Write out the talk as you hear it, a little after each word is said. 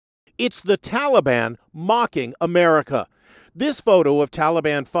It's the Taliban mocking America. This photo of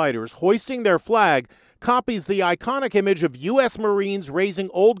Taliban fighters hoisting their flag copies the iconic image of U.S. Marines raising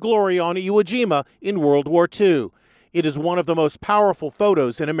Old Glory on Iwo Jima in World War II. It is one of the most powerful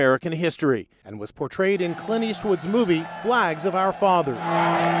photos in American history and was portrayed in Clint Eastwood's movie Flags of Our Fathers.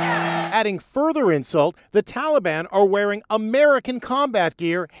 Adding further insult, the Taliban are wearing American combat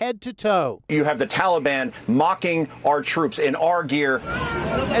gear head to toe. You have the Taliban mocking our troops in our gear.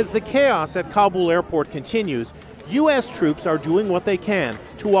 As the chaos at Kabul airport continues, U.S. troops are doing what they can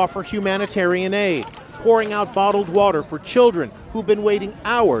to offer humanitarian aid, pouring out bottled water for children who've been waiting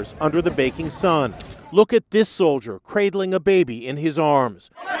hours under the baking sun. Look at this soldier cradling a baby in his arms.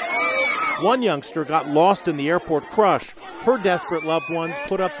 One youngster got lost in the airport crush. Her desperate loved ones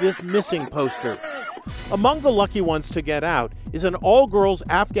put up this missing poster. Among the lucky ones to get out is an all-girls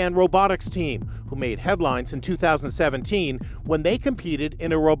Afghan robotics team who made headlines in 2017 when they competed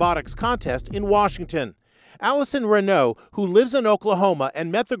in a robotics contest in Washington. Allison Renault, who lives in Oklahoma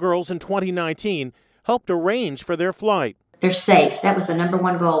and met the girls in 2019, helped arrange for their flight. They're safe. That was the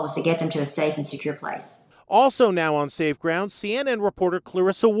 #1 goal, was to get them to a safe and secure place. Also now on safe ground, CNN reporter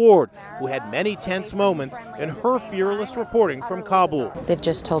Clarissa Ward, who had many tense moments in her fearless reporting from Kabul. They've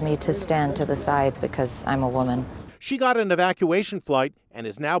just told me to stand to the side because I'm a woman. She got an evacuation flight and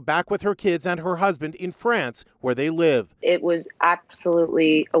is now back with her kids and her husband in France, where they live. It was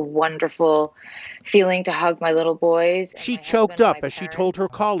absolutely a wonderful feeling to hug my little boys. She choked up as she told her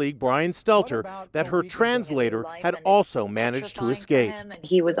colleague Brian Stelter that her translator had also managed to escape.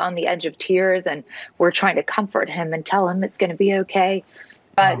 He was on the edge of tears, and we're trying to comfort him and tell him it's going to be okay.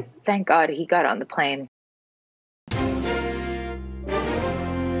 But thank God he got on the plane.